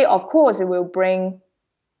big city, of course, it will bring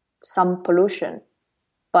some pollution,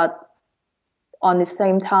 but on the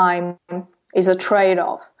same time, it's a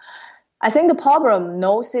trade-off. I think the problem,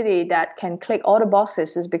 no city that can click all the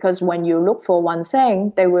boxes, is because when you look for one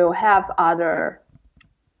thing, they will have other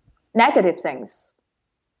negative things.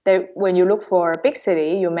 When you look for a big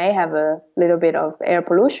city, you may have a little bit of air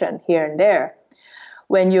pollution here and there.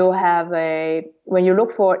 When you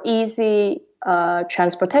look for easy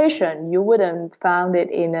transportation, you wouldn't find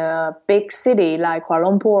it in a big city like Kuala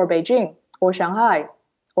Lumpur or Beijing or Shanghai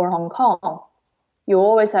or Hong Kong. You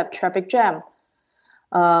always have traffic jam.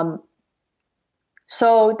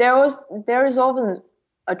 So there is often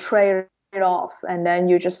a trade-off, and then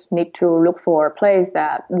you just need to look for a place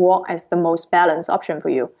that works as the most balanced option for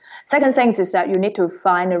you. Second thing is that you need to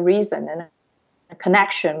find a reason and a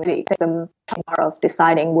connection with the system of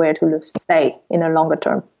deciding where to stay in a longer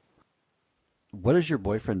term. What does your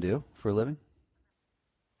boyfriend do for a living?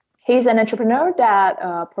 He's an entrepreneur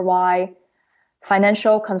that provides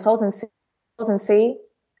financial consultancy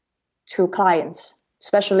to clients,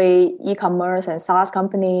 especially e-commerce and SaaS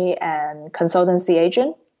company and consultancy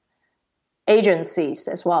agencies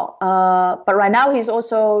as well. But right now he's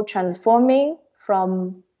also transforming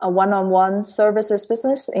from a one-on-one services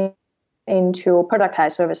business into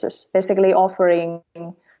productized services, basically offering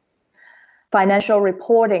financial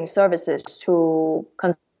reporting services to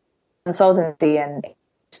consultancy and.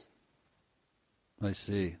 I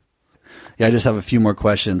see. Yeah, I just have a few more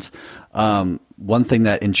questions. One thing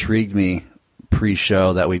that intrigued me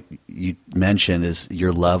pre-show that you mentioned is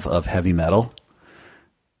your love of heavy metal,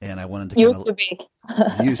 and I wanted to used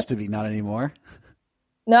to be, not anymore.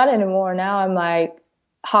 Not anymore. Now I'm like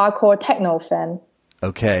hardcore techno fan.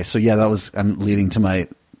 Okay, so yeah, I'm leading to my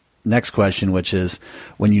next question, which is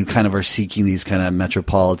when you kind of are seeking these kind of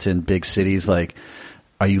metropolitan big cities, like,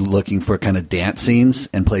 are you looking for kind of dance scenes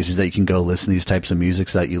and places that you can go listen to these types of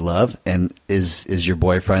musics that you love? And is your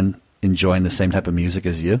boyfriend enjoying the same type of music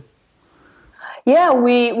as you? Yeah,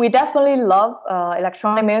 we definitely love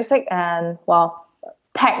electronic music and, well,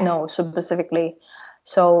 techno specifically.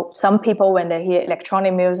 So some people, when they hear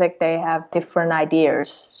electronic music, they have different ideas.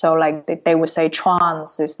 So like they would say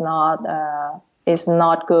trance is not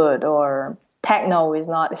good, or techno is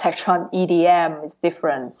not electronic, EDM is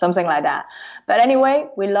different, something like that. But anyway,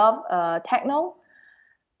 we love techno.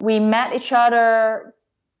 We met each other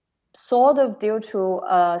sort of due to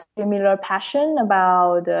a similar passion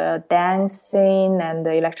about the dancing and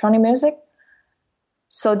the electronic music.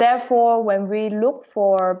 So therefore, when we look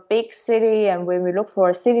for big city and when we look for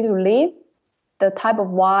a city to live, the type of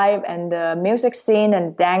vibe and the music scene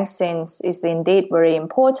and dance scenes is indeed very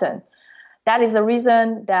important. That is the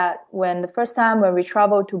reason that when the first time when we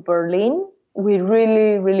traveled to Berlin, we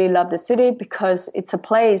really, really love the city, because it's a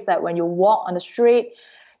place that when you walk on the street,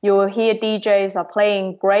 you will hear DJs are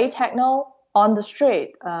playing great techno on the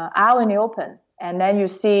street, out in the open. And then you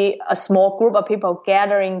see a small group of people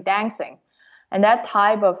gathering, dancing. And that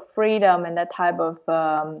type of freedom and that type of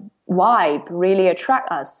vibe really attract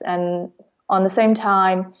us. And on the same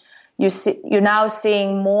time, you're now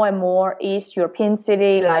seeing more and more East European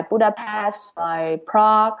cities like Budapest, like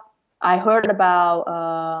Prague. I heard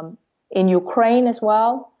about in Ukraine as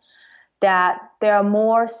well, that there are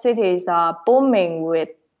more cities booming with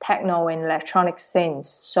techno and electronic scenes.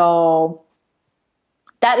 So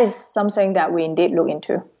that is something that we indeed look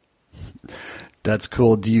into. That's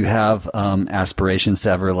cool. Do you have aspirations to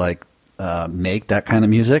ever make that kind of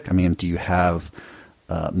music? I mean, do you have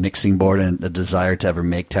a mixing board and a desire to ever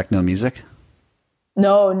make techno music?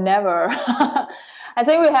 No, never. I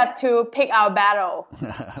think we have to pick our battle.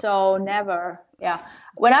 So never. Yeah.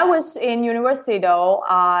 When I was in university, though,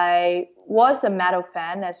 I was a metal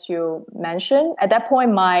fan, as you mentioned. At that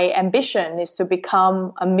point, my ambition is to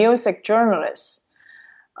become a music journalist.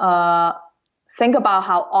 Think about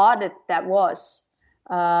how odd that was.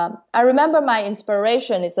 I remember my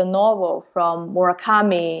inspiration is a novel from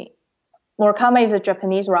Murakami. Murakami is a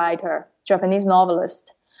Japanese writer, Japanese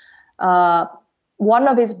novelist. One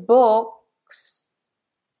of his books,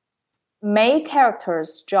 main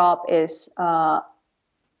character's job is a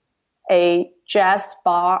jazz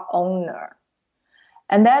bar owner.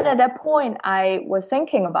 And then at that point, I was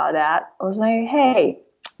thinking about that. I was like, hey,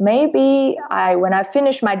 maybe when I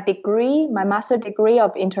finish my degree, my master degree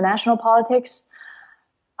of international politics,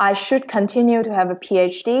 I should continue to have a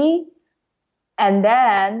PhD. And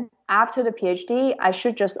then after the PhD, I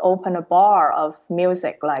should just open a bar of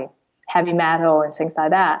music, like heavy metal and things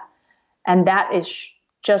like that. And that is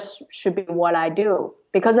just should be what I do.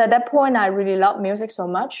 Because at that point, I really love music so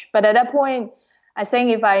much. But at that point, I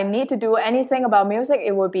think if I need to do anything about music,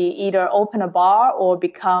 it would be either open a bar or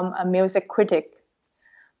become a music critic.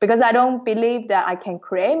 Because I don't believe that I can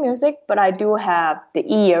create music, but I do have the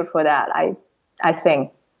ear for that, I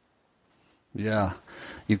think. Yeah.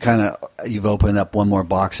 You've opened up one more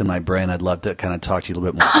box in my brain. I'd love to kind of talk to you a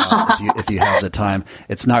little bit more about if you have the time.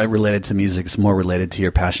 It's not related to music. It's more related to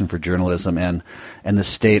your passion for journalism and the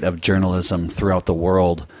state of journalism throughout the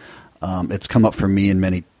world. It's come up for me in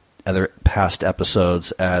many other past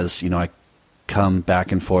episodes as, I come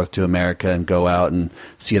back and forth to America and go out and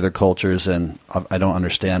see other cultures, and I don't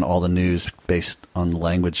understand all the news based on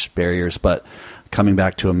language barriers, but coming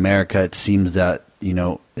back to America, it seems that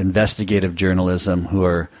investigative journalists who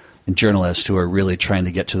are really trying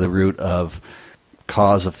to get to the root of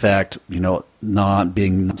cause effect, not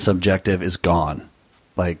being subjective, is gone.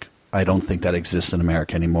 Like, I don't think that exists in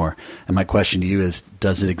America anymore. And my question to you is,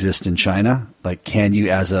 does it exist in China? Like, can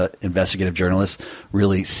you, as an investigative journalist,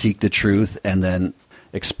 really seek the truth and then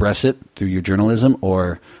express it through your journalism?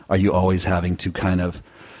 Or are you always having to kind of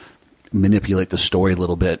manipulate the story a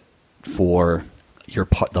little bit for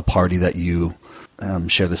the party that you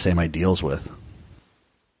share the same ideals with?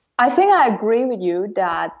 I think I agree with you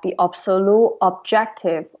that the absolute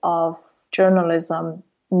objective of journalism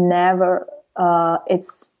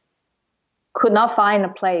could not find a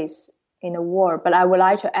place in the world. But I would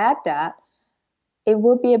like to add that it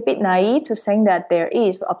would be a bit naive to think that there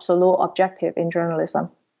is absolute objective in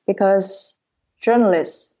journalism, because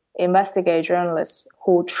investigative journalists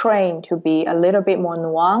who train to be a little bit more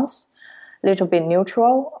nuanced, a little bit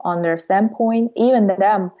neutral on their standpoint, even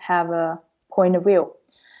them have a point of view.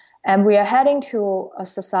 And we are heading to a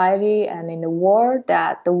society and in the world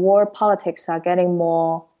that the world politics are getting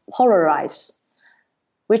more polarized,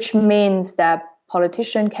 which means that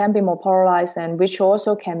politicians can be more polarized, and which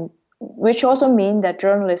also mean that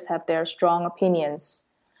journalists have their strong opinions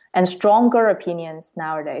and stronger opinions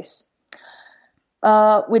nowadays.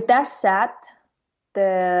 With that said,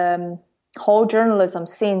 the whole journalism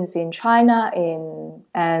scenes in China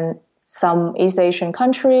and some East Asian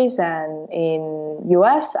countries and in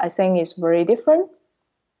US, I think is very different.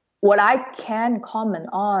 What I can comment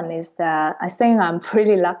on is that I think I'm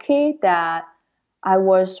pretty lucky that I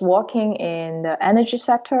was working in the energy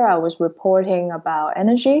sector. I was reporting about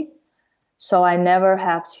energy. So I never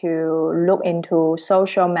have to look into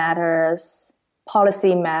social matters,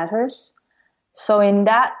 policy matters. So in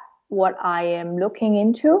that, what I am looking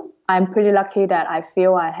into, I'm pretty lucky that I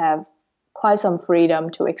feel I have quite some freedom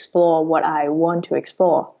to explore what I want to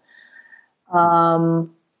explore.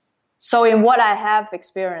 So in what I have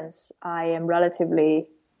experienced, I am relatively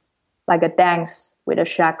like a dance with a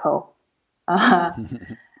shackle. I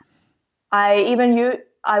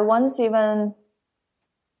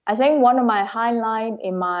think one of my highlights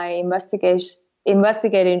in my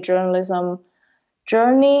investigating journalism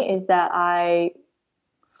journey is that I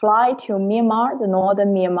fly to Myanmar, the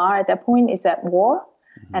northern Myanmar. At that point, is at war,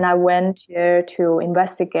 and I went there to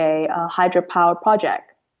investigate a hydropower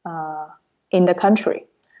project in the country.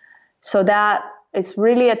 So that is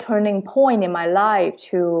really a turning point in my life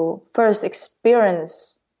to first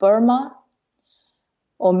experience Burma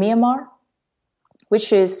or Myanmar,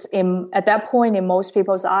 which is at that point in most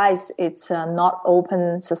people's eyes, it's a not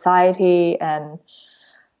open society, and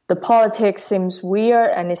the politics seems weird,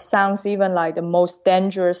 and it sounds even like the most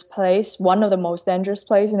dangerous place, one of the most dangerous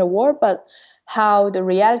places in the world. But how the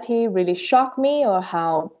reality really shocked me, or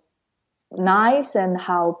how nice and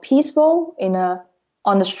how peaceful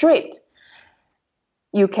on the street.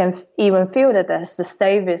 You can even feel that that's the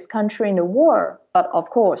safest country in the world. But of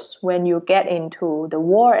course, when you get into the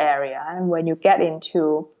war area and when you get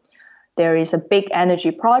into there is a big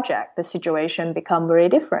energy project, the situation becomes very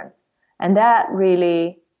different. And that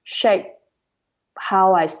really shaped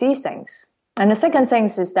how I see things. And the second thing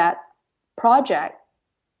is that project,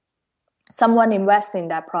 someone invests in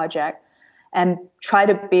that project and try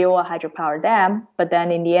to build a hydropower dam, but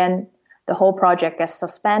then in the end, the whole project gets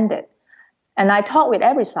suspended. And I talk with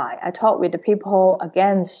every side. I talk with the people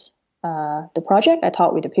against the project. I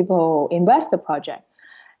talk with the people who invest the project.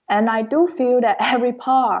 And I do feel that every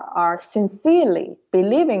part are sincerely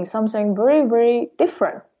believing something very, very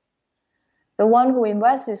different. The one who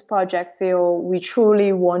invests this project feel we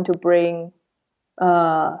truly want to bring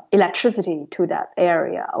electricity to that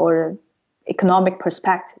area or economic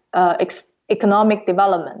perspective, economic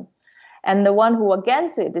development. And the one who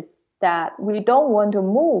against it is that we don't want to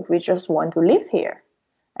move, we just want to live here.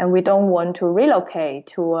 And we don't want to relocate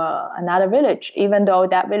to another village, even though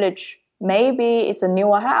that village maybe is a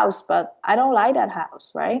newer house, but I don't like that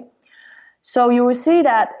house, right? So you will see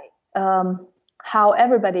that how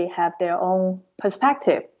everybody have their own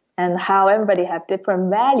perspective and how everybody have different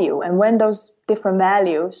value. And when those different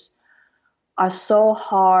values are so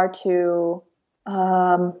hard to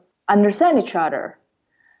understand each other,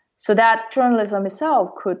 so that journalism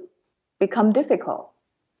itself could become difficult.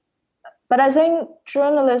 But I think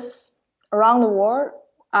journalists around the world,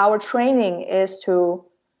 our training is to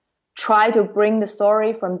try to bring the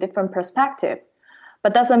story from different perspective,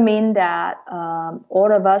 but doesn't mean that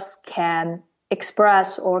all of us can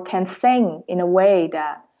express or can think in a way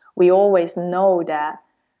that we always know that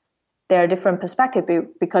there are different perspectives,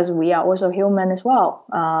 because we are also human as well.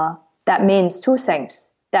 That means two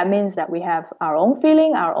things. That means that we have our own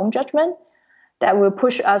feeling, our own judgment, that will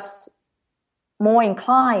push us more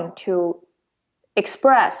inclined to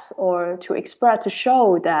express to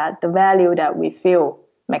show that the value that we feel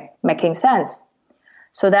making sense.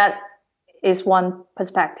 So that is one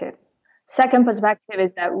perspective. Second perspective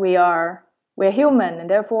is that we're human, and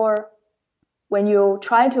therefore when you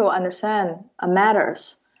try to understand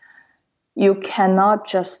matters, you cannot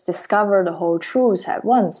just discover the whole truth at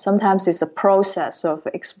once. Sometimes it's a process of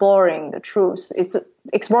exploring the truth.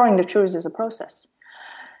 Exploring the truth is a process.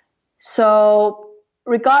 So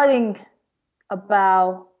regarding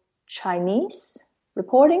about Chinese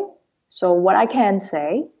reporting, so what I can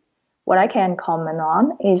comment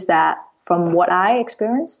on is that from what I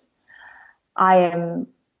experienced, I am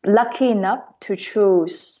lucky enough to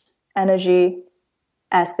choose energy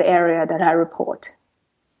as the area that I report.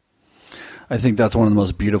 I think that's one of the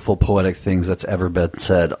most beautiful poetic things that's ever been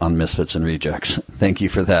said on Misfits and Rejects. Thank you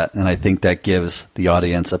for that. And I think that gives the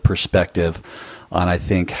audience a perspective on, I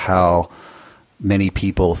think, how many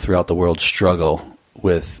people throughout the world struggle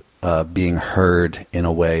with being heard in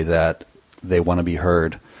a way that they want to be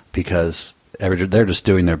heard, because they're just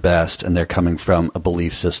doing their best, and they're coming from a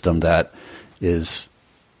belief system that is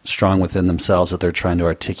strong within themselves that they're trying to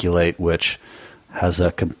articulate, which has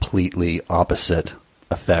a completely opposite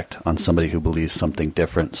effect on somebody who believes something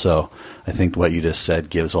different. So I think what you just said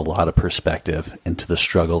gives a lot of perspective into the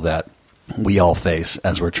struggle that we all face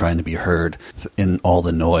as we're trying to be heard in all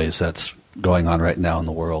the noise that's going on right now in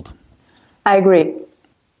the world. I agree.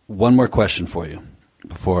 One more question for you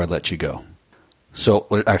before I let you go. So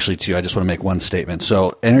actually two, I just want to make one statement.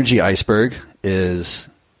 So Energy Iceberg is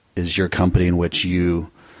your company in which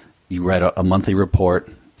you write a monthly report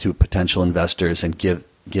to potential investors and give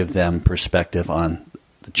them perspective on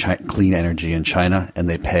the clean energy in China, and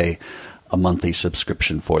they pay a monthly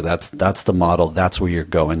subscription for. That's the model. That's where you're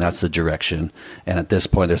going. That's the direction. And at this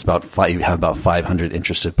point, you have about 500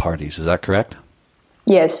 interested parties. Is that correct?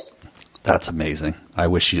 Yes. That's amazing. I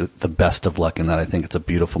wish you the best of luck in that. I think it's a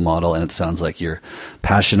beautiful model, and it sounds like you're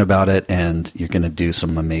passionate about it, and you're going to do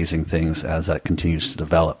some amazing things as that continues to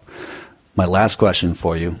develop. My last question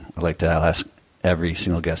for you, I'd like to ask every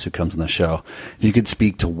single guest who comes on the show, if you could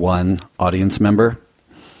speak to one audience member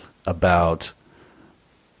about,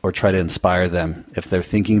 or try to inspire them, if they're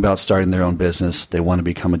thinking about starting their own business, they want to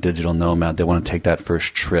become a digital nomad, they want to take that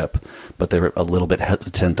first trip, but they're a little bit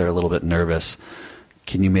hesitant, they're a little bit nervous.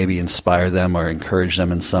 Can you maybe inspire them or encourage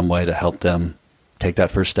them in some way to help them take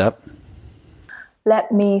that first step?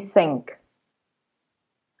 Let me think.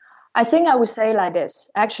 I think I would say like this.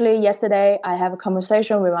 Actually, yesterday I have a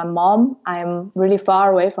conversation with my mom. I'm really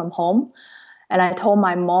far away from home. And I told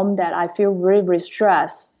my mom that I feel really, really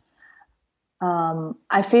stressed.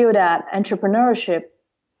 I feel that entrepreneurship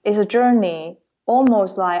is a journey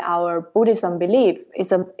almost like our Buddhism belief.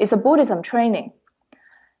 It's a Buddhism training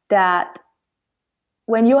that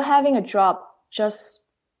when you're having a job just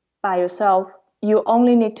by yourself, you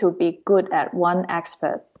only need to be good at one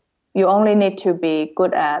aspect. You only need to be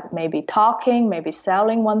good at maybe talking, maybe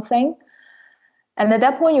selling one thing. And at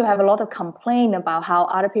that point, you have a lot of complaint about how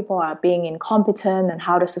other people are being incompetent and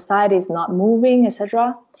how the society is not moving,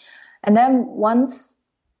 etc. And then once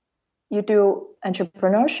you do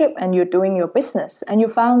entrepreneurship and you're doing your business, and you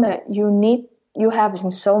found that you have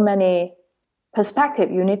so many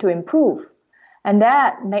perspectives you need to improve. And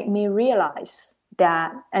that made me realize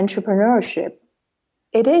that entrepreneurship,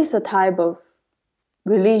 it is a type of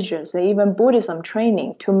religious and even Buddhism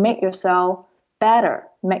training to make yourself better,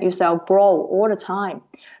 make yourself grow all the time.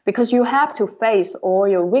 Because you have to face all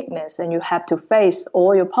your weakness and you have to face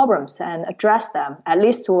all your problems and address them, at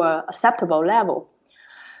least to an acceptable level.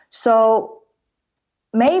 So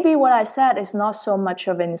maybe what I said is not so much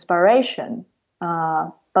of an inspiration,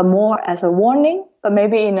 but more as a warning, but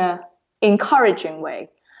maybe in an encouraging way.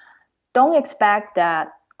 Don't expect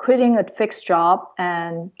that quitting a fixed job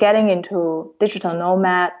and getting into digital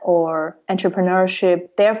nomad or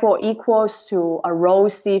entrepreneurship therefore equals to a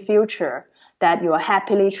rosy future that you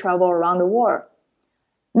happily travel around the world.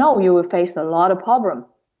 No, you will face a lot of problems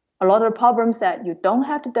that you don't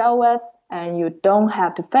have to deal with and you don't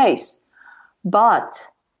have to face. But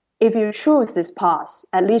if you choose this path,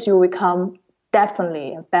 at least you will become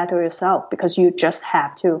definitely a better yourself because you just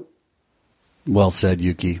have to. Well said,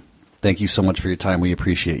 Yuki. Thank you so much for your time. We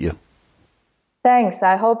appreciate you. Thanks.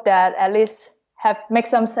 I hope that at least make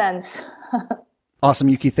some sense. Awesome,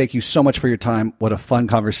 Yuki. Thank you so much for your time. What a fun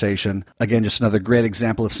conversation. Again, just another great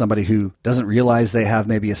example of somebody who doesn't realize they have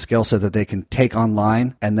maybe a skill set that they can take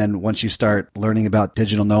online. And then once you start learning about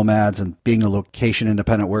digital nomads and being a location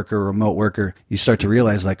independent worker or remote worker, you start to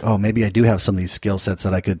realize like, oh, maybe I do have some of these skill sets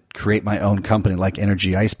that I could create my own company like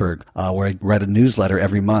Energy Iceberg, where I read a newsletter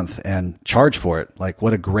every month and charge for it. Like,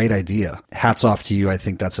 what a great idea. Hats off to you. I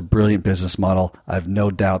think that's a brilliant business model. I have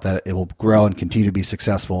no doubt that it will grow and continue to be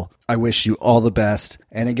successful. I wish you all the best.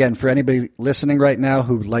 And again, for anybody listening right now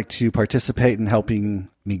who would like to participate in helping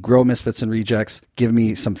me grow Misfits and Rejects, give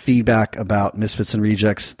me some feedback about Misfits and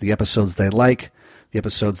Rejects, the episodes they like, the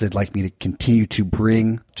episodes they'd like me to continue to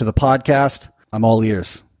bring to the podcast. I'm all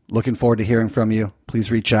ears. Looking forward to hearing from you. Please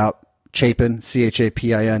reach out. Chapin,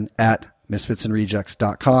 CHAPIN, at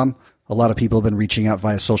misfitsandrejects.com. A lot of people have been reaching out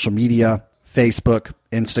via social media, Facebook,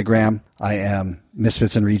 Instagram. I am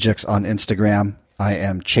Misfits and Rejects on Instagram. I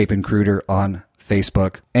am Chapin Cruder on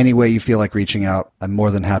Facebook. Any way you feel like reaching out, I'm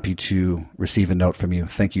more than happy to receive a note from you.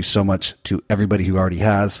 Thank you so much to everybody who already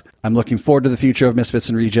has. I'm looking forward to the future of Misfits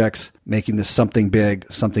and Rejects, making this something big,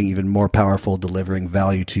 something even more powerful, delivering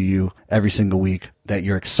value to you every single week that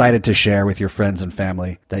you're excited to share with your friends and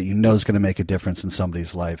family, that you know is going to make a difference in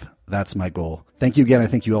somebody's life. That's my goal. Thank you again. I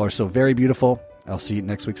think you all are so very beautiful. I'll see you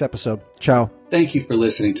next week's episode. Ciao. Thank you for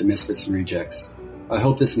listening to Misfits and Rejects. I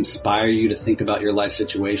hope this inspires you to think about your life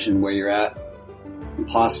situation, where you're at, and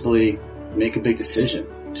possibly make a big decision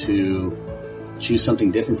to choose something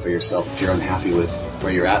different for yourself if you're unhappy with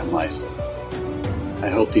where you're at in life. I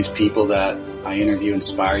hope these people that I interview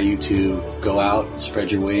inspire you to go out, spread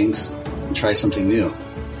your wings, and try something new,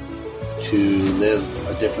 to live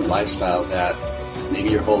a different lifestyle that maybe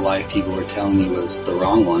your whole life people were telling you was the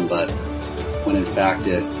wrong one, but when in fact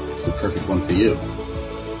it's the perfect one for you.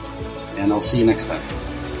 And I'll see you next time.